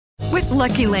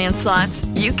Lucky Land Slots,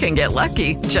 you can get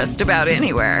lucky just about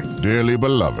anywhere. Dearly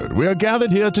beloved, we are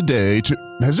gathered here today to...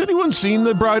 Has anyone seen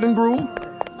the bride and groom?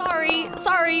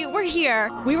 Sorry, we're here.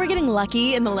 We were getting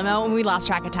lucky in the limo and we lost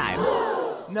track of time.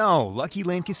 No, Lucky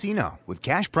Land Casino, with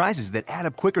cash prizes that add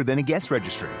up quicker than a guest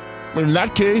registry. In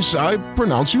that case, I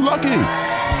pronounce you lucky.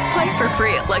 Play for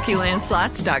free at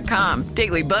LuckyLandSlots.com.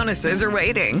 Daily bonuses are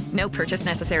waiting. No purchase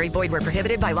necessary. Void where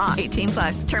prohibited by law.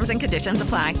 18+. Terms and conditions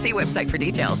apply. See website for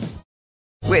details.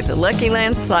 With the Lucky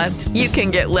Land Slots, you can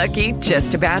get lucky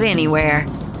just about anywhere.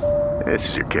 This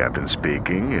is your captain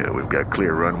speaking. We've got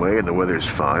clear runway and the weather's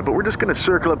fine, but we're just going to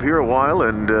circle up here a while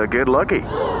and get lucky.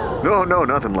 No,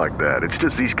 nothing like that. It's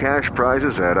just these cash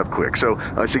prizes add up quick. So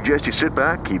I suggest you sit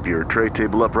back, keep your tray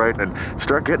table upright, and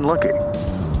start getting lucky.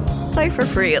 Play for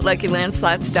free at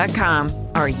LuckyLandSlots.com.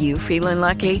 Are you feeling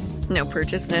lucky? No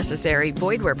purchase necessary.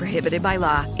 Void where prohibited by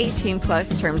law.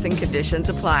 18+ terms and conditions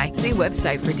apply. See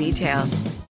website for details.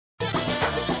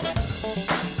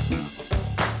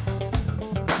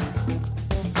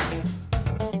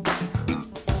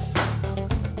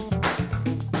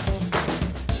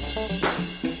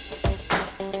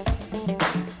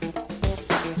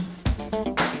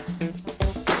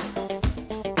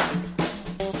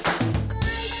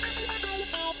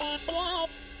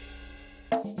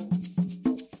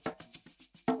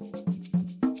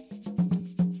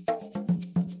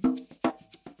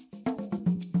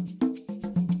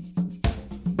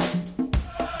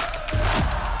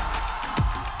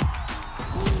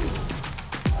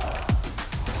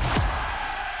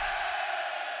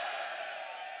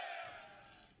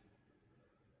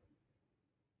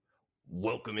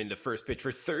 Welcome into First Pitch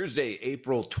for Thursday,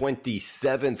 April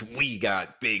 27th. We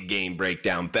got big game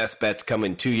breakdown. Best bets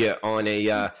coming to you on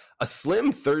a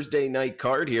slim Thursday night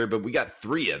card here, but we got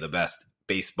three of the best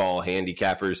baseball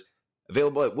handicappers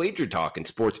available at Wager Talk and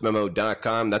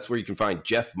sportsmemo.com. That's where you can find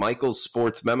Jeff Michaels,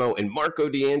 Sports Memo, and Marco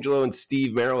D'Angelo and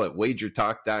Steve Merrill at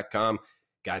wagertalk.com.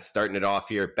 Guys, starting it off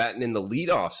here, batting in the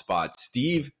leadoff spot,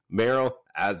 Steve Merrill,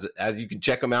 as you can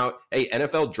check them out. Hey,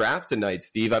 NFL draft tonight,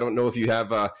 Steve. I don't know if you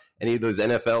have any of those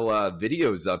NFL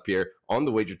videos up here on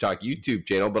the Wager Talk YouTube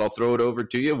channel, but I'll throw it over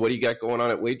to you. What do you got going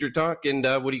on at Wager Talk, and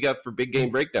what do you got for big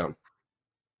game breakdown?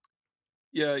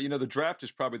 Yeah, the draft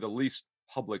is probably the least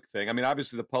public thing. I mean,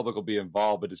 obviously the public will be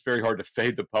involved, but it's very hard to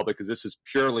fade the public because this is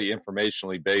purely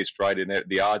informationally based, right? And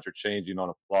the odds are changing on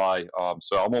a fly.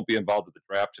 So I won't be involved with the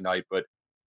draft tonight, but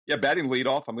yeah, batting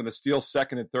leadoff. I'm going to steal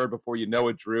second and third before you know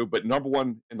it, Drew. But number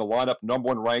one in the lineup, number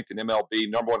one ranked in MLB,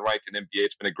 number one ranked in NBA.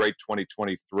 It's been a great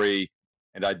 2023.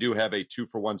 And I do have a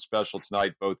 2-for-1 special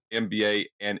tonight, both NBA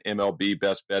and MLB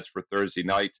best bets for Thursday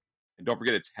night. And don't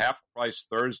forget, it's half price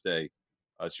Thursday.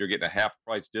 So you're getting a half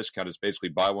price discount. It's basically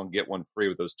buy one, get one free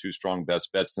with those two strong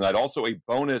best bets tonight. Also, a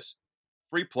bonus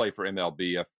free play for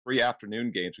MLB, a free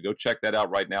afternoon game. So go check that out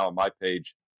right now on my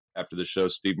page after the show,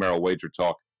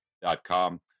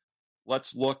 SteveMerrillWagerTalk.com.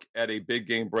 Let's look at a big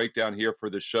game breakdown here for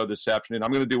the show this afternoon.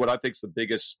 I'm going to do what I think is the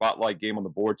biggest spotlight game on the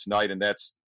board tonight, and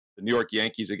that's the New York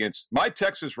Yankees against my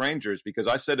Texas Rangers, because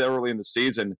I said early in the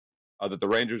season that the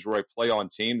Rangers were a play-on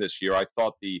team this year. I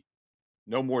thought the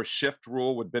no more shift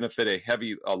rule would benefit a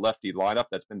heavy lefty lineup.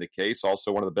 That's been the case.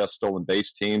 Also, one of the best stolen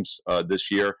base teams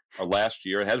this year or last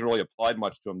year. It hasn't really applied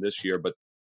much to them this year, but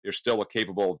they're still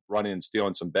capable of running and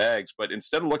stealing some bags. But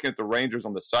instead of looking at the Rangers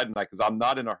on the side tonight, because I'm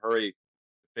not in a hurry,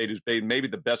 who's been maybe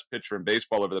the best pitcher in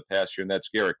baseball over the past year, and that's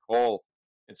Gerrit Cole.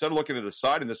 Instead of looking at a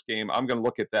side in this game, I'm going to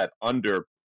look at that under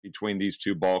between these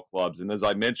two ball clubs. And as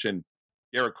I mentioned,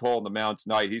 Gerrit Cole on the mound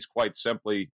tonight, he's quite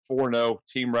simply 4-0,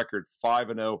 team record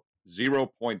 5-0,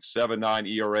 0.79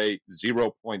 ERA,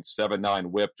 0.79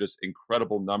 whip, just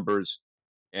incredible numbers.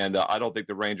 And I don't think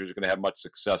the Rangers are going to have much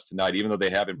success tonight, even though they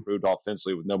have improved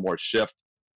offensively with no more shift.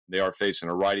 They are facing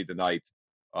a righty tonight.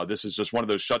 This is just one of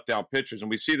those shutdown pitchers, and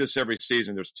we see this every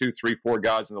season. There's 2, 3, 4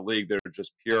 guys in the league that are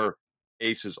just pure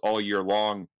aces all year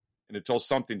long. And until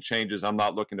something changes, I'm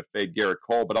not looking to fade Gerrit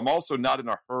Cole. But I'm also not in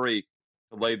a hurry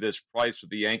to lay this price with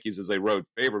the Yankees as a road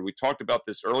favorite. We talked about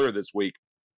this earlier this week.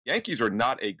 Yankees are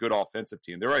not a good offensive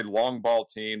team. They're a long ball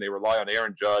team. They rely on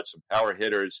Aaron Judge, some power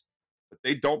hitters, but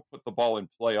they don't put the ball in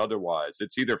play otherwise.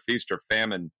 It's either feast or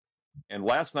famine. And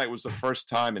last night was the first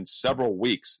time in several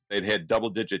weeks they'd had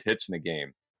double-digit hits in a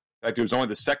game. In fact, it was only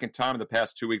the second time in the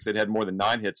past 2 weeks they'd had more than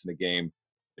 9 hits in the game.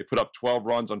 They put up 12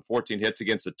 runs on 14 hits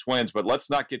against the Twins. But let's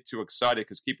not get too excited,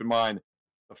 because keep in mind,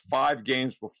 the 5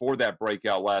 games before that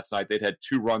breakout last night, they'd had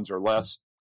 2 runs or less,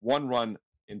 1 run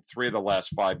in 3 of the last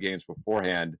 5 games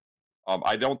beforehand.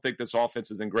 I don't think this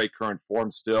offense is in great current form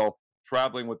still,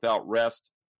 traveling without rest.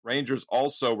 Rangers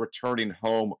also returning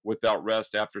home without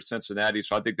rest after Cincinnati,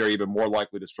 so I think they're even more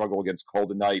likely to struggle against Cole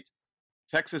tonight.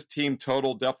 Texas team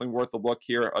total, definitely worth a look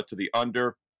here to the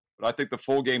under. But I think the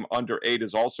full game under 8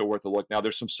 is also worth a look. Now,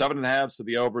 there's some 7.5s to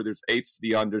the over. There's 8s to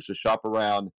the under, so shop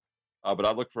around. But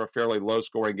I look for a fairly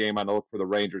low-scoring game. I look for the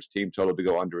Rangers team total to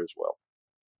go under as well.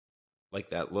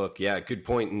 Like that look. Yeah, good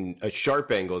point. And a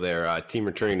sharp angle there. Team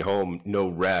returning home, no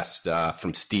rest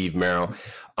from Steve Merrill.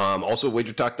 Also,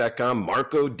 wagertalk.com,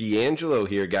 Marco D'Angelo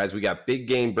here, guys. We got big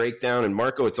game breakdown. And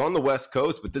Marco, it's on the West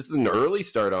Coast, but this is an early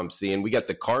start I'm seeing. We got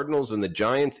the Cardinals and the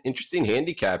Giants. Interesting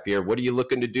handicap here. What are you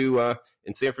looking to do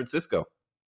in San Francisco?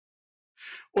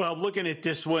 Well, looking at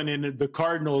this one in the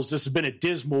Cardinals, this has been a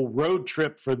dismal road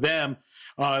trip for them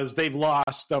as they've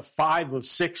lost 5 of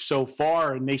 6 so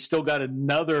far, and they still got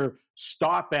another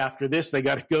stop after this. They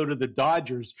got to go to the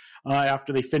Dodgers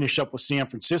after they finish up with San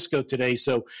Francisco today.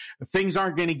 So things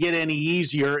aren't going to get any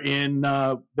easier. And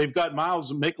they've got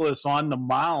Miles Mikolas on the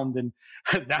mound, and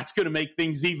that's going to make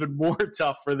things even more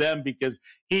tough for them because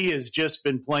he has just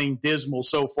been playing dismal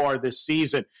so far this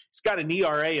season. He's got an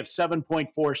ERA of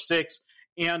 7.46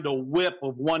 and a whip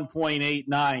of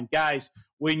 1.89. Guys,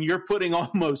 when you're putting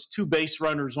almost 2 base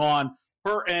runners on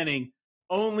per inning,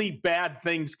 only bad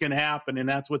things can happen, and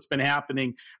that's what's been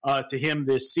happening to him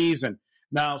this season.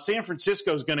 Now, San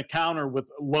Francisco is going to counter with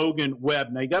Logan Webb.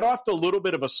 Now, he got off to a little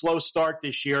bit of a slow start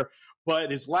this year,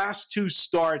 but his last 2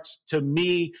 starts, to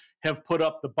me, have put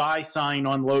up the buy sign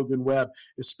on Logan Webb,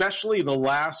 especially the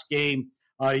last game.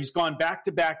 He's gone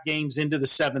back-to-back games into the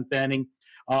 7th inning.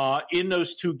 In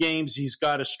those 2 games, he's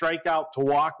got a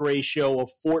strikeout-to-walk ratio of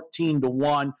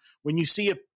 14-1. When you see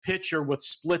a pitcher with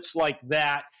splits like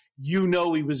that, you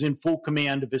know he was in full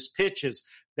command of his pitches.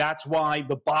 That's why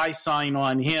the buy sign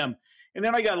on him. And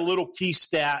then I got a little key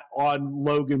stat on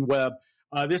Logan Webb.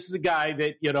 This is a guy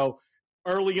that,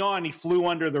 early on he flew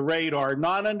under the radar.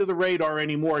 Not under the radar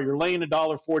anymore. You're laying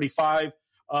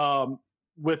 $1.45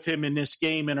 with him in this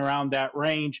game and around that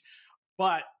range.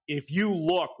 But if you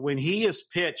look, when he has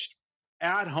pitched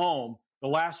at home the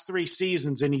last 3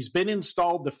 seasons and he's been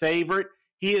installed the favorite,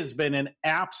 he has been an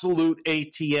absolute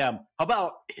ATM. How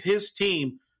about his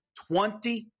team,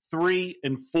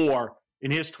 23-4 in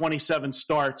his 27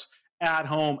 starts at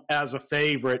home as a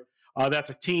favorite. That's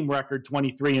a team record,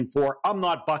 23-4. I'm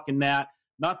not bucking that.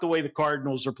 Not the way the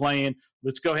Cardinals are playing.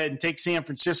 Let's go ahead and take San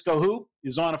Francisco, who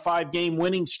is on a 5-game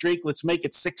winning streak. Let's make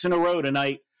it 6 in a row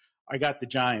tonight. I got the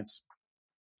Giants.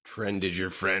 Trend is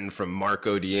your friend from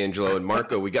Marco D'Angelo. And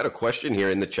Marco, we got a question here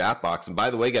in the chat box. And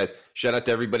by the way, guys, shout out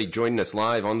to everybody joining us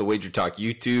live on the Wager Talk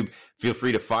YouTube. Feel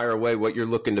free to fire away what you're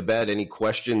looking to bet. Any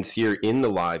questions here in the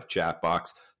live chat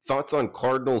box? Thoughts on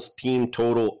Cardinals team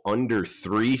total under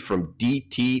 3 from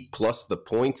DT plus the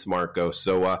points, Marco.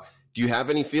 So do you have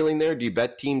any feeling there? Do you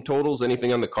bet team totals?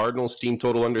 Anything on the Cardinals team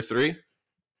total under 3?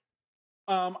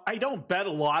 I don't bet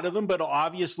a lot of them, but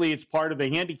obviously it's part of the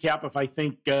handicap if I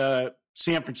think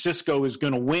San Francisco is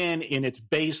going to win, and it's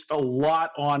based a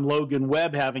lot on Logan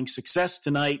Webb having success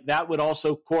tonight. That would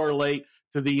also correlate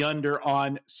to the under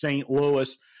on St.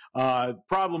 Louis.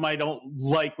 Problem I don't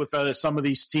like with some of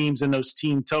these teams and those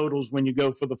team totals when you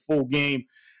go for the full game.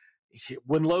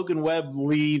 When Logan Webb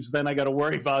leaves, then I got to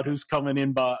worry about who's coming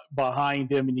in behind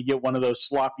him, and you get one of those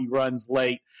sloppy runs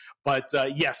late. But,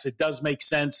 yes, it does make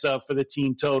sense for the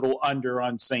team total under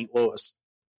on St. Louis.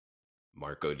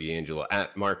 Marco D'Angelo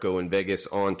at Marco in Vegas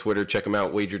on Twitter. Check him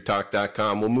out,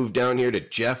 wagertalk.com. We'll move down here to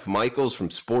Jeff Michaels from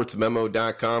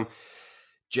sportsmemo.com.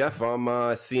 Jeff,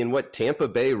 I'm seeing what Tampa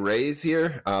Bay Rays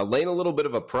here, laying a little bit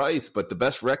of a price, but the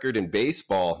best record in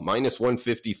baseball, minus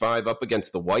 155 up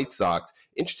against the White Sox.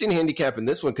 Interesting handicap in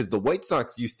this one because the White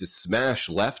Sox used to smash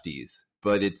lefties,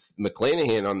 but it's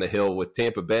McClanahan on the hill with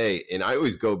Tampa Bay. And I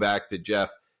always go back to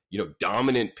Jeff,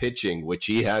 dominant pitching, which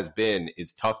he has been,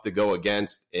 is tough to go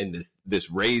against. And this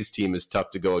Rays team is tough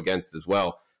to go against as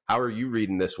well. How are you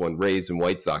reading this one, Rays and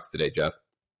White Sox today, Jeff?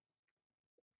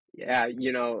 Yeah,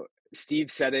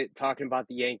 Steve said it, talking about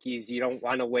the Yankees. You don't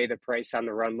want to weigh the price on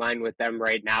the run line with them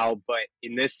right now. But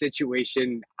in this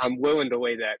situation, I'm willing to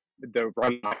weigh the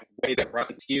run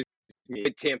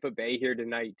with Tampa Bay here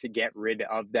tonight to get rid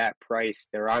of that price.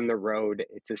 They're on the road.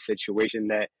 It's a situation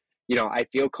that, I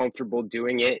feel comfortable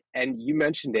doing it. And you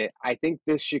mentioned it. I think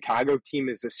this Chicago team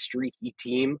is a streaky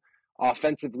team,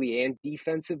 offensively and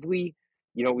defensively.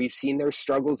 We've seen their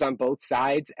struggles on both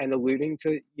sides, and alluding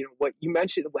to, what you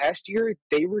mentioned last year,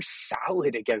 they were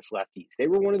solid against lefties. They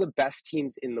were one of the best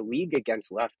teams in the league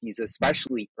against lefties,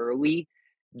 especially early.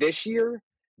 This year,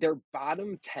 they're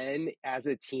bottom 10 as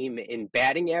a team in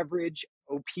batting average,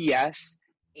 OPS,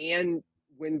 and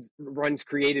runs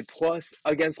created plus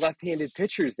against left-handed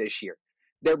pitchers this year.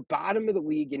 They're bottom of the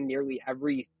league in nearly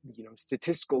every,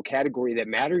 statistical category that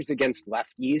matters against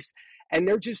lefties. And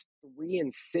they're just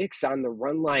 3-6 on the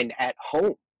run line at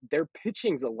home. Their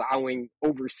pitching's allowing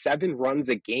over 7 runs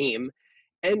a game.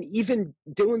 And even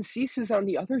Dylan Cease is on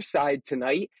the other side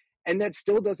tonight. And that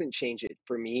still doesn't change it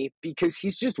for me because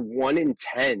he's just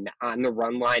 1-10 on the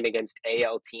run line against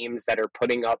AL teams that are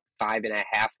putting up 5.5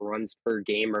 runs per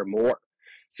game or more.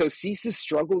 So Cease has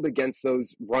struggled against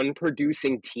those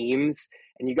run-producing teams,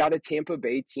 and you got a Tampa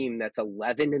Bay team that's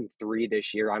 11-3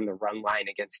 this year on the run line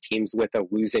against teams with a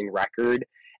losing record,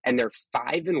 and they're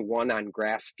 5-1 on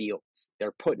grass fields.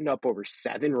 They're putting up over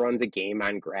 7 runs a game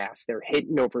on grass. They're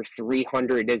hitting over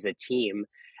 300 as a team,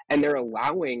 and they're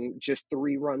allowing just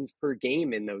 3 runs per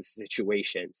game in those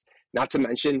situations. Not to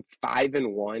mention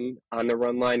 5-1 on the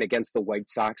run line against the White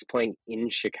Sox playing in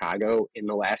Chicago in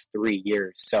the last 3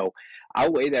 years. So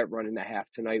I'll weigh that 1.5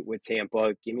 tonight with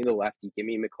Tampa. Give me the lefty, give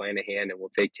me McClanahan, and we'll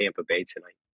take Tampa Bay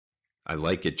tonight. I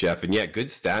like it, Jeff. And yeah, good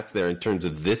stats there in terms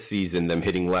of this season, them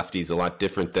hitting lefties a lot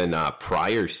different than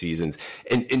prior seasons.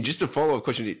 And just a follow-up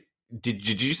question,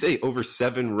 did you say over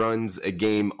 7 runs a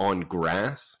game on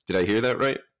grass? Did I hear that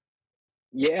right?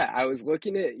 Yeah, I was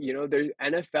looking at, there's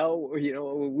NFL,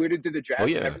 alluded to the draft. Oh,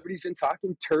 yeah. Everybody's been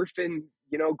talking turf and,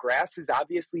 grass is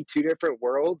obviously 2 different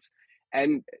worlds.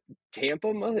 And Tampa,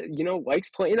 likes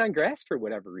playing on grass for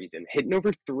whatever reason, hitting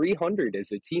over 300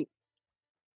 as a team.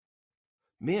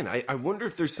 Man, I wonder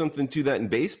if there's something to that in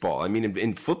baseball. I mean,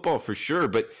 in football for sure,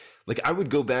 but like I would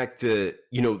go back to,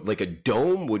 like a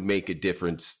dome would make a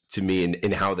difference to me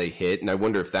in how they hit. And I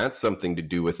wonder if that's something to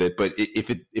do with it. But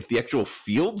if the actual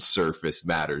field surface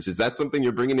matters, is that something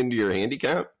you're bringing into your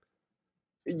handicap?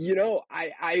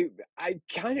 I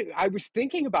was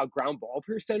thinking about ground ball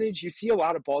percentage. You see a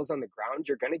lot of balls on the ground,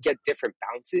 you're going to get different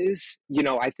bounces.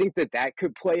 I think that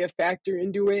could play a factor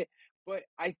into it. But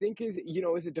I think as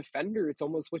a defender, it's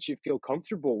almost what you feel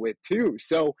comfortable with too.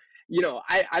 So,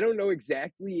 I don't know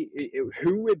exactly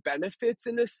who it benefits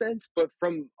in a sense, but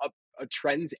from a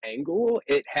trends angle,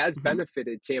 it has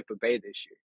benefited Tampa Bay this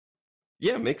year.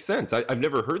 Yeah, makes sense. I've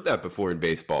never heard that before in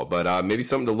baseball, but maybe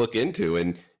something to look into.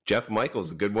 And Jeff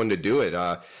Michaels, a good one to do it.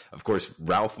 Of course,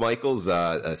 Ralph Michaels,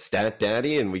 Stat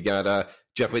Daddy, and we got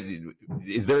Jeff.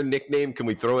 Is there a nickname? Can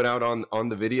we throw it out on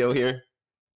the video here?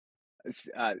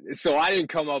 So I didn't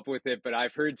come up with it, but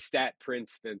I've heard Stat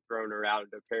Prince been thrown around,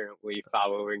 apparently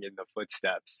following in the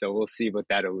footsteps. So we'll see what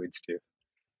that alludes to.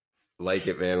 Like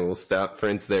it, man. We'll stop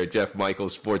Prince there. Jeff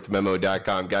Michaels,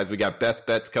 sportsmemo.com. Guys, we got best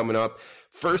bets coming up.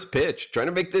 First pitch. Trying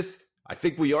to make this, I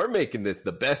think we are making this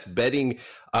the best betting,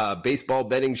 baseball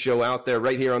betting show out there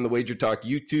right here on the Wager Talk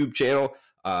YouTube channel.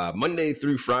 Monday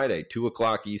through Friday, 2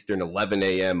 o'clock Eastern, 11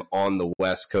 a.m. on the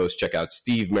West Coast. Check out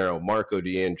Steve Merrill, Marco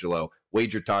D'Angelo,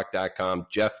 wagertalk.com,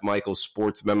 Jeff Michaels,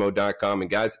 sportsmemo.com.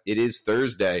 And guys, it is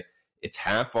Thursday. It's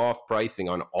half off pricing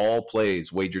on all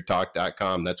plays,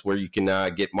 wagertalk.com. That's where you can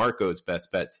get Marco's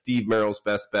best bet, Steve Merrill's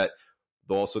best bet.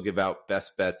 They'll also give out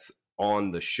best bets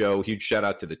on the show. Huge shout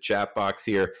out to the chat box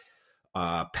here.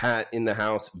 Pat in the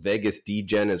house, Vegas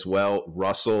DGen as well,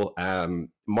 Russell.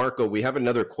 Marco, we have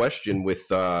another question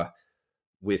with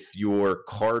your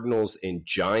Cardinals and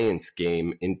Giants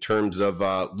game in terms of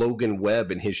Logan Webb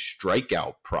and his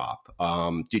strikeout prop.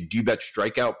 Do you bet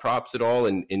strikeout props at all?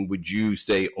 And would you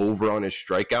say over on his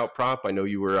strikeout prop? I know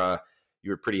you were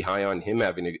pretty high on him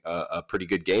having a pretty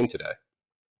good game today.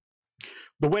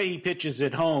 The way he pitches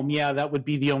at home, yeah, that would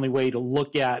be the only way to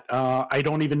look at. I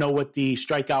don't even know what the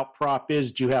strikeout prop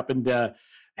is. Do you happen to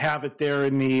have it there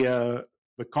in the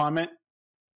comment?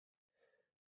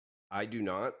 I do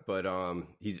not, but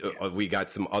we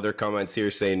got some other comments here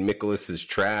saying Mikolas is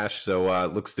trash, so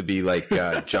it looks to be like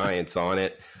Giants on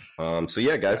it. So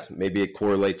yeah, guys, maybe it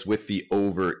correlates with the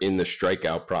over in the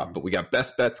strikeout prop. But we got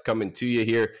best bets coming to you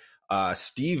here.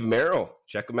 Steve Merrill,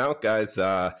 check them out, guys.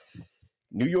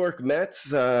 New York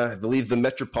Mets, I believe the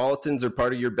Metropolitans are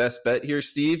part of your best bet here,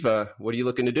 Steve. What are you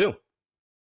looking to do?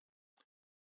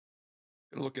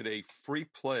 Going to look at a free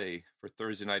play for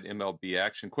Thursday night MLB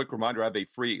action. Quick reminder, I have a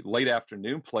free late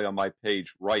afternoon play on my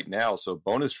page right now. So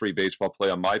bonus free baseball play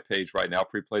on my page right now.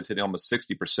 Free plays hitting almost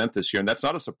 60% this year. And that's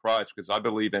not a surprise because I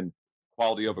believe in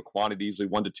quality over quantity, usually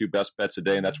 1 to 2 best bets a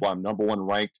day. And that's why I'm number 1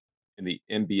 ranked in the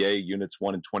NBA Units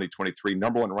 1 in 2023.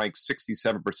 Number 1 ranked,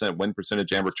 67% win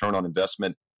percentage and return on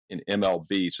investment in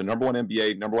MLB. So number 1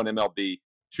 NBA, number 1 MLB,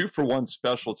 2-for-1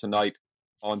 special tonight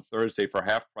on Thursday for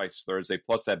half price Thursday,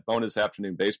 plus that bonus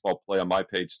afternoon baseball play on my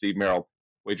page, Steve Merrill,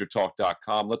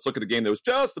 wagertalk.com. Let's look at the game that was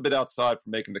just a bit outside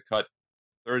from making the cut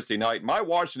Thursday night. My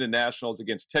Washington Nationals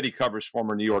against Teddy Covers'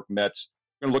 former New York Mets.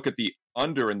 We're going to look at the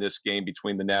under in this game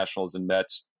between the Nationals and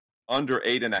Mets. Under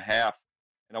 8.5.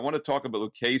 And I want to talk about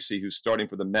Lucchesi, who's starting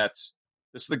for the Mets.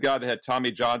 This is the guy that had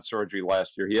Tommy John surgery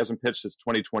last year. He hasn't pitched since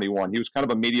 2021. He was kind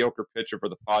of a mediocre pitcher for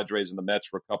the Padres and the Mets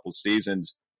for a couple of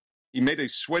seasons. He made a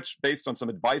switch based on some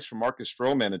advice from Marcus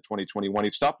Stroman in 2021. He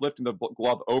stopped lifting the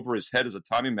glove over his head as a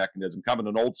timing mechanism, kind of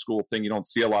an old school thing you don't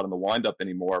see a lot in the windup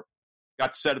anymore.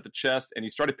 Got set at the chest, and he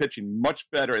started pitching much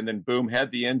better, and then boom,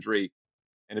 had the injury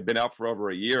and had been out for over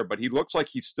a year. But he looks like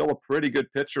he's still a pretty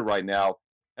good pitcher right now.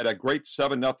 Had a great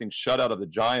 7-0 shutout of the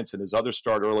Giants in his other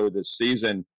start earlier this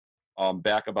season,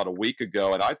 back about a week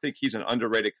ago. And I think he's an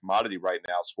underrated commodity right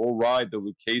now. So we'll ride the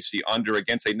Lucchesi under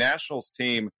against a Nationals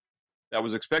team that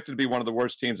was expected to be one of the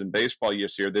worst teams in baseball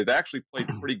this year. They've actually played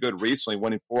pretty good recently,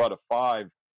 winning 4 out of 5.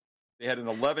 They had an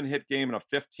 11-hit game and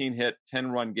a 15-hit,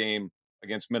 10-run game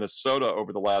against Minnesota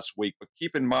over the last week. But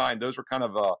keep in mind, those were kind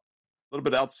of a little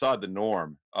bit outside the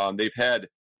norm. They've had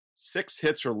 6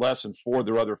 hits or less in 4 of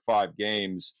their other 5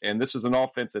 games. And this is an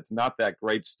offense that's not that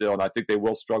great still, and I think they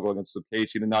will struggle against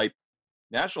Lucchesi tonight.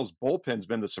 Nationals' bullpen's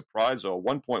been the surprise, though.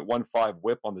 1.15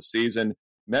 whip on the season.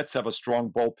 Mets have a strong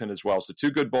bullpen as well. So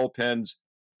 2 good bullpens,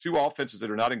 2 offenses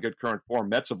that are not in good current form.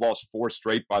 Mets have lost 4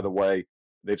 straight, by the way.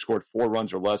 They've scored 4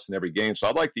 runs or less in every game. So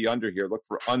I like the under here. Look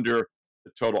for under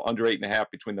the total, under 8.5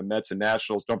 between the Mets and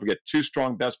Nationals. Don't forget 2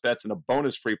 strong best bets and a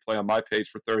bonus free play on my page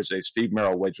for Thursday, Steve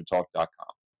Merrill, wagertalk.com.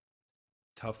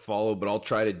 Tough follow, but I'll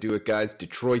try to do it, guys.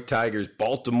 Detroit Tigers,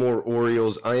 Baltimore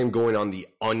Orioles. I am going on the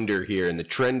under here, and the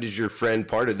trend is your friend,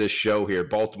 part of this show here.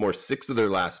 Baltimore, 6 of their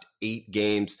last 8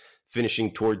 games,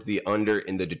 finishing towards the under.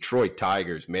 In the Detroit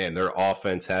Tigers, man, their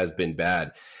offense has been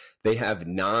bad. They have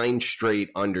 9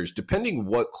 straight unders, depending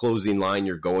what closing line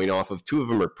you're going off of. 2 of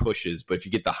them are pushes, but if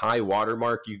you get the high water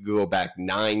mark, you can go back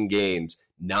 9 games,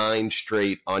 9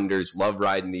 straight unders. Love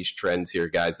riding these trends here,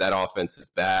 guys. That offense is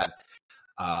bad.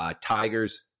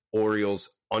 Tigers,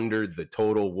 Orioles, under the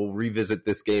total. We'll revisit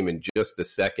this game in just a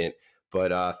second,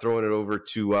 but throwing it over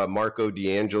to Marco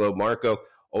D'Angelo. Marco,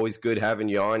 always good having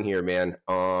you on here, man.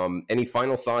 Any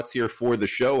final thoughts here for the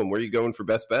show, and where are you going for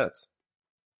best bets?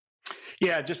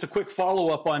 Yeah, just a quick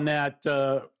follow-up on that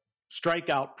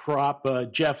strikeout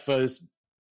prop. Jeff has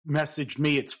messaged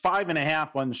me. It's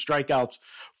 5.5 on the strikeouts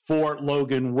for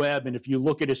Logan Webb, and if you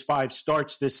look at his 5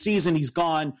 starts this season, he's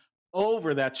gone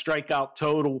over that strikeout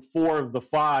total, 4 of the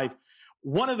 5.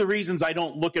 One of the reasons I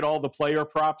don't look at all the player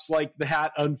props like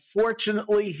that,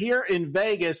 unfortunately, here in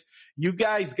Vegas, you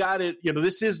guys got it. You know,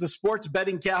 this is the sports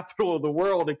betting capital of the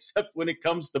world, except when it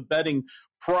comes to betting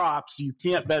props. You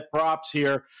can't bet props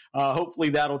here.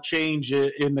 Hopefully that'll change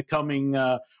in the coming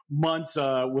months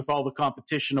with all the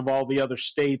competition of all the other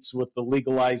states with the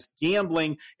legalized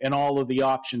gambling and all of the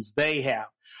options they have.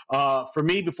 For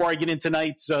me, before I get into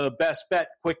tonight's best bet,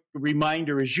 quick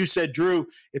reminder, as you said, Drew,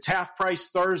 it's half price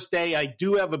Thursday. I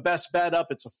do have a best bet up.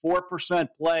 It's a 4%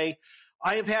 play.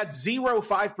 I have had 0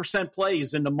 5%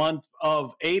 plays in the month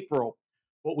of April,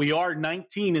 but we are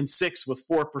 19-6 with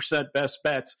 4% best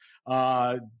bets.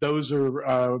 Those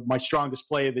are my strongest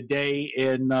play of the day,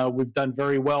 and we've done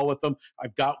very well with them.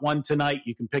 I've got one tonight.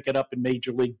 You can pick it up in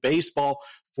Major League Baseball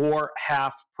for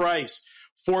half price.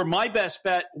 For my best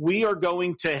bet, we are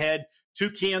going to head to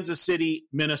Kansas City,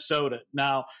 Minnesota.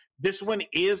 Now, this one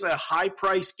is a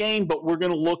high-price game, but we're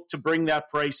going to look to bring that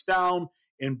price down.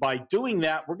 And by doing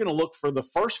that, we're going to look for the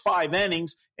first 5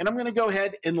 innings, and I'm going to go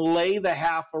ahead and lay the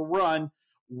half a run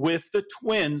with the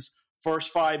Twins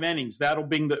first 5 innings. That'll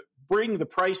bring the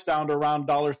price down to around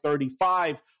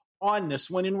 $1.35 on this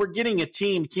one. And we're getting a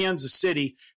team, Kansas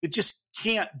City, that just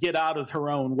can't get out of their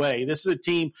own way. This is a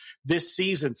team this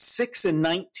season,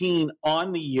 6-19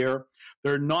 on the year.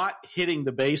 They're not hitting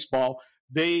the baseball.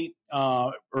 They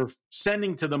are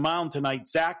sending to the mound tonight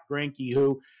Zach Greinke,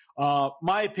 who,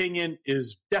 my opinion,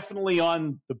 is definitely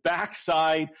on the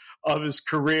backside of his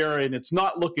career, and it's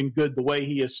not looking good the way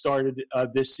he has started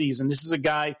this season. This is a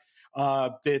guy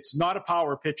that's not a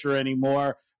power pitcher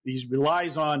anymore. He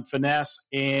relies on finesse,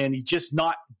 and he's just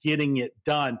not getting it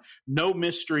done. No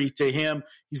mystery to him.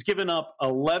 He's given up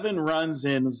 11 runs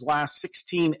in his last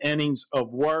 16 innings of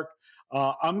work.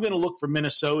 I'm going to look for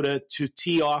Minnesota to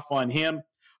tee off on him.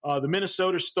 The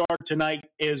Minnesota start tonight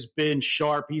has been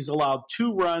sharp. He's allowed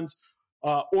 2 runs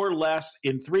or less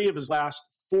in 3 of his last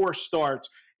 4 starts,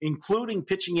 including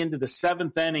pitching into the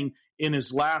 7th inning in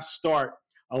his last start,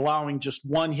 allowing just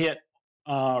 1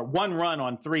 run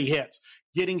on 3 hits.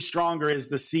 Getting stronger as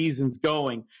the season's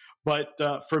going. But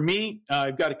for me,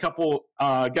 I've got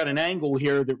got an angle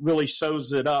here that really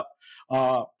shows it up.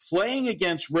 Playing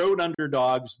against road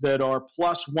underdogs that are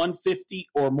plus 150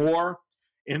 or more,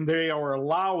 and they are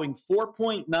allowing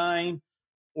 4.9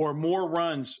 or more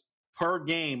runs per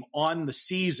game on the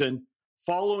season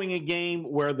following a game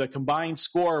where the combined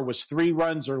score was 3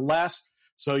 runs or less.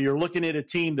 So you're looking at a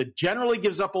team that generally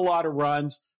gives up a lot of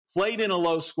runs, played in a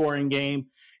low-scoring game.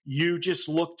 You just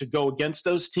look to go against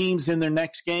those teams in their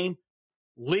next game.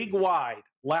 League-wide,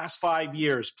 last 5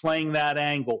 years, playing that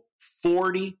angle,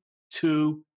 42-5.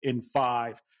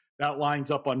 That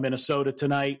lines up on Minnesota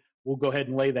tonight. We'll go ahead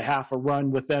and lay the half a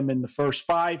run with them in the first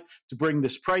 5 to bring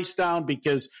this price down,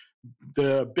 because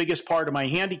the biggest part of my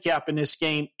handicap in this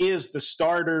game is the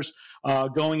starters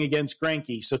going against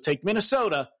Greinke. So take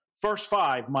Minnesota, first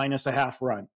 5 minus a half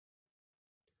run.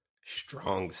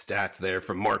 Strong stats there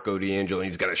from Marco D'Angelo.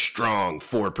 He's got a strong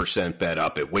 4% bet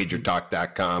up at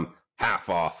wagertalk.com. Half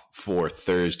off for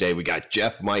Thursday. We got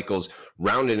Jeff Michaels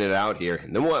rounding it out here.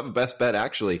 And then we'll have a best bet,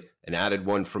 actually, an added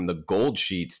one from the Gold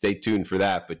Sheet. Stay tuned for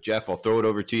that. But Jeff, I'll throw it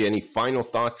over to you. Any final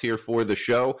thoughts here for the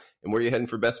show? And where are you heading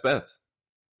for best bets?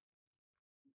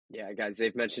 Yeah, guys,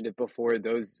 they've mentioned it before.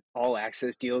 Those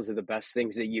all-access deals are the best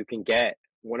things that you can get.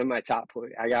 One of my top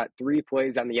plays, I got 3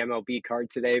 plays on the MLB card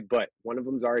today, but one of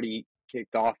them's already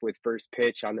kicked off with first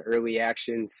pitch on the early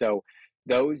action. So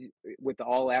those with the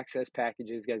all-access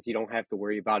packages, guys, you don't have to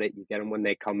worry about it. You get them when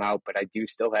they come out, but I do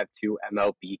still have 2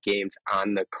 MLB games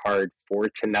on the card for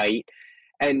tonight.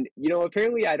 And,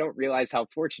 apparently I don't realize how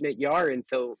fortunate you are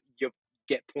until you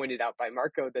get pointed out by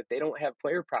Marco that they don't have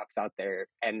player props out there,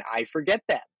 and I forget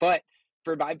that. But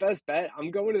for my best bet,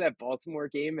 I'm going to that Baltimore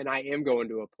game, and I am going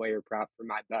to a player prop for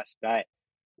my best bet.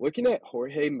 Looking at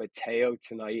Jorge Mateo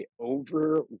tonight,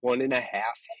 over 1.5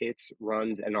 hits,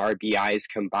 runs, and RBIs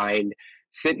combined,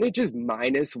 sitting at just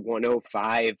minus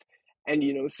 105.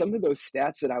 And, some of those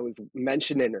stats that I was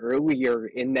mentioning earlier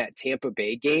in that Tampa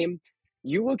Bay game,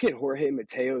 you look at Jorge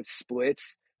Mateo's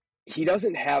splits, he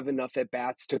doesn't have enough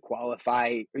at-bats to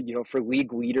qualify, for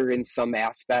league leader in some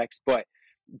aspects, but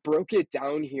broke it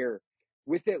down here.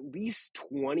 With at least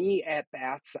 20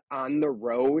 at-bats on the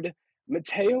road,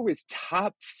 Mateo is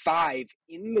top 5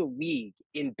 in the league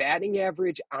in batting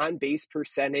average, on-base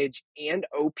percentage, and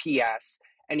OPS,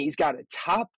 and he's got a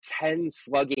top 10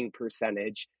 slugging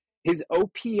percentage. His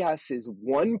OPS is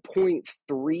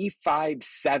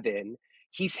 1.357.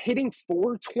 He's hitting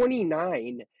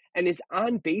 .429, and his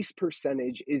on-base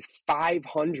percentage is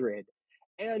 .500.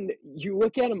 And you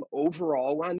look at him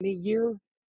overall on the year,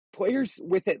 players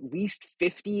with at least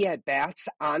 50 at-bats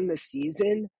on the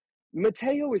season,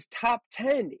 Mateo is top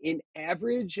 10 in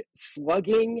average,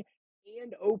 slugging,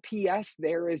 and OPS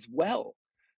there as well.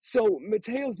 So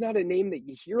Mateo's not a name that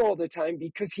you hear all the time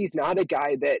because he's not a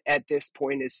guy that at this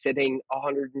point is sitting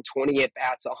 120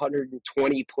 at-bats,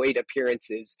 120 plate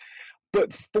appearances.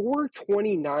 But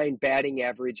 .429 batting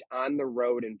average on the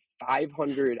road and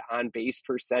 .500 on-base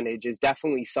percentage is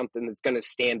definitely something that's going to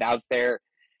stand out there.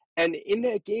 And in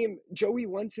that game, Joey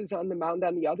Wentz is on the mound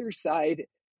on the other side,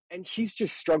 and he's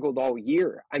just struggled all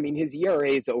year. I mean, his ERA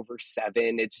is over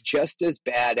 7. It's just as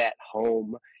bad at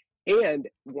home. And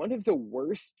one of the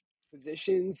worst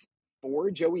positions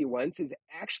for Joey Wentz is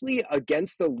actually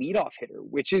against the leadoff hitter,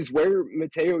 which is where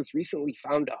Mateo's recently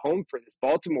found a home for this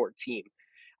Baltimore team.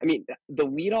 I mean, the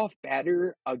leadoff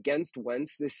batter against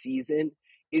Wentz this season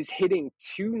is hitting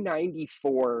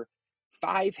 .294,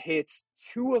 5 hits,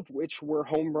 2 of which were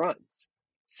home runs.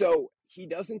 So he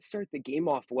doesn't start the game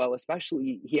off well,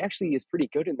 he actually is pretty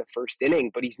good in the first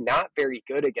inning, but he's not very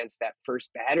good against that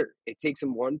first batter. It takes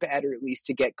him one batter at least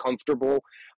to get comfortable.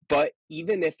 But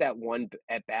even if that one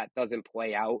at bat doesn't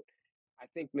play out, I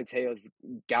think Mateo's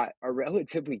got a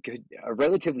relatively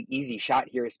easy shot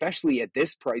here, especially at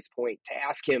this price point, to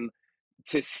ask him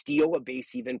to steal a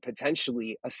base, even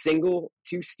potentially a single,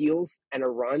 2 steals, and a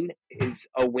run is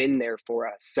a win there for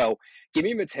us. So give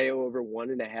me Mateo over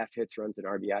 1.5 hits, runs, and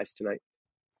RBIs tonight.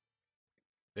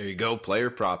 There you go, player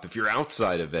prop. If you're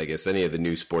outside of Vegas, any of the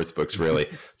new sports books really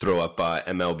throw up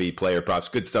MLB player props.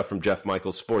 Good stuff from Jeff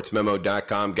Michaels,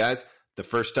 sportsmemo.com. Guys, the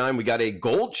first time we got a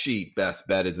Gold Sheet best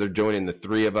bet as they're joining the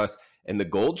 3 of us. And the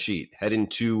Gold Sheet heading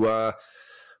to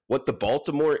the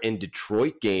Baltimore and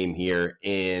Detroit game here.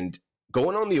 And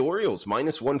going on the Orioles,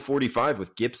 minus 145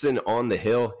 with Gibson on the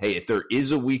hill. Hey, if there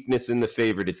is a weakness in the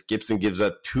favorite, it's Gibson gives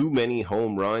up too many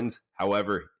home runs.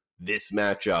 However, this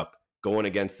matchup going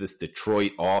against this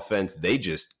Detroit offense, they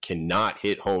just cannot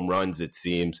hit home runs, it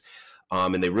seems.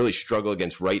 And they really struggle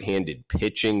against right-handed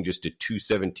pitching, just a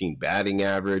 .217 batting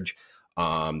average.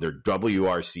 Their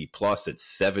WRC plus at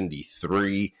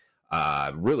 73.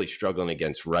 Really struggling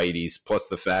against righties. Plus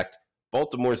the fact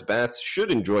Baltimore's bats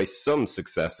should enjoy some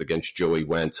success against Joey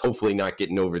Wentz. Hopefully not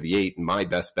getting over the 8 in my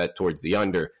best bet towards the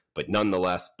under. But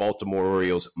nonetheless, Baltimore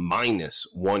Orioles minus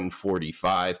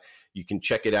 145. You can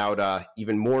check it out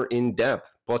even more in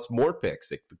depth, plus more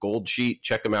picks. Like the Gold Sheet,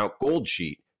 check them out,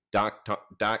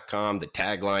 goldsheet.com. The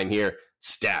tagline here,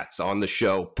 stats on the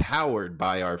show, powered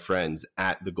by our friends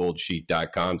at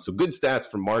thegoldsheet.com. So good stats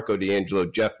from Marco D'Angelo,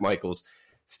 Jeff Michaels,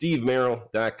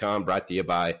 SteveMerrill.com, brought to you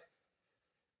by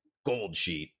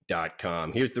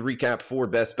goldsheet.com. Here's the recap for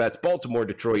best bets. Baltimore,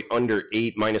 Detroit, under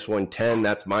 8, -110.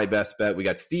 That's my best bet. We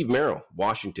got Steve Merrill,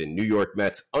 Washington, New York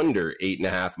Mets, under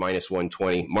 8.5,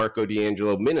 -120. Marco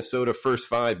D'Angelo, Minnesota, first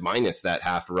 5, minus that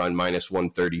half a run,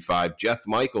 -135. Jeff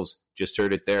Michaels, just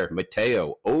heard it there.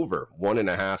 Mateo, over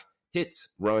 1.5. Hits,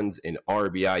 runs, and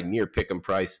RBI, near pick'em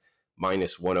price,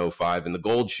 -105. And the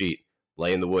Gold Sheet,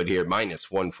 laying the wood here,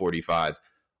 -145.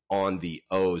 On the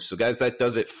O's. So, guys, that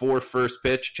does it for First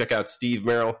Pitch. Check out Steve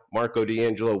Merrill, Marco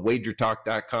D'Angelo,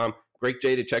 wagertalk.com. Great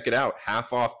day to check it out.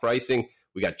 Half off pricing.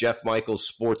 We got Jeff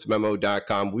Michaels,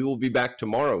 sportsmemo.com. We will be back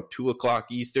tomorrow, 2 o'clock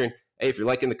Eastern. Hey, if you're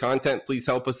liking the content, please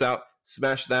help us out.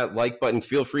 Smash that like button.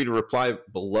 Feel free to reply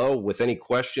below with any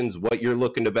questions, what you're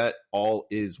looking to bet. All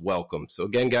is welcome. So,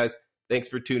 again, guys, thanks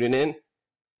for tuning in.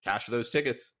 Cash those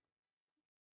tickets.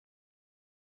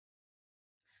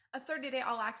 A 30-day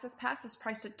all-access pass is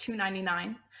priced at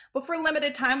 $299, but for a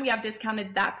limited time, we have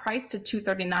discounted that price to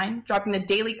 $239, dropping the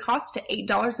daily cost to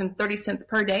 $8.30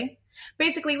 per day.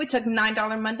 Basically, we took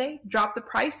 $9 Monday, dropped the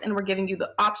price, and we're giving you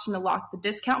the option to lock the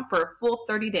discount for a full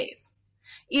 30 days.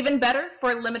 Even better,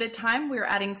 for a limited time, we are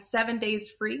adding 7 days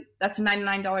free. That's a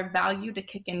 $99 value to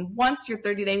kick in once your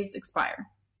 30 days expire.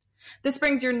 This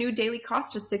brings your new daily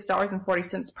cost to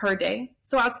 $6.40 per day.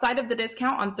 So outside of the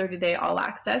discount on 30-day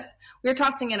all-access, we are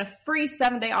tossing in a free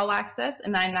 7-day all-access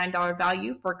and $99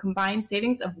 value for a combined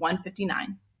savings of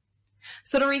 $159.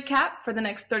 So to recap, for the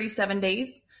next 37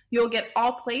 days, you'll get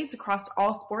all plays across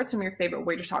all sports from your favorite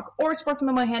Wager Talk or Sports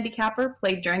Memo handicapper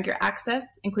played during your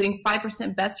access, including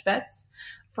 5% best bets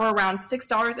for around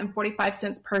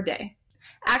 $6.45 per day.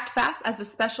 Act fast as the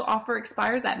special offer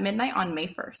expires at midnight on May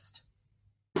 1st.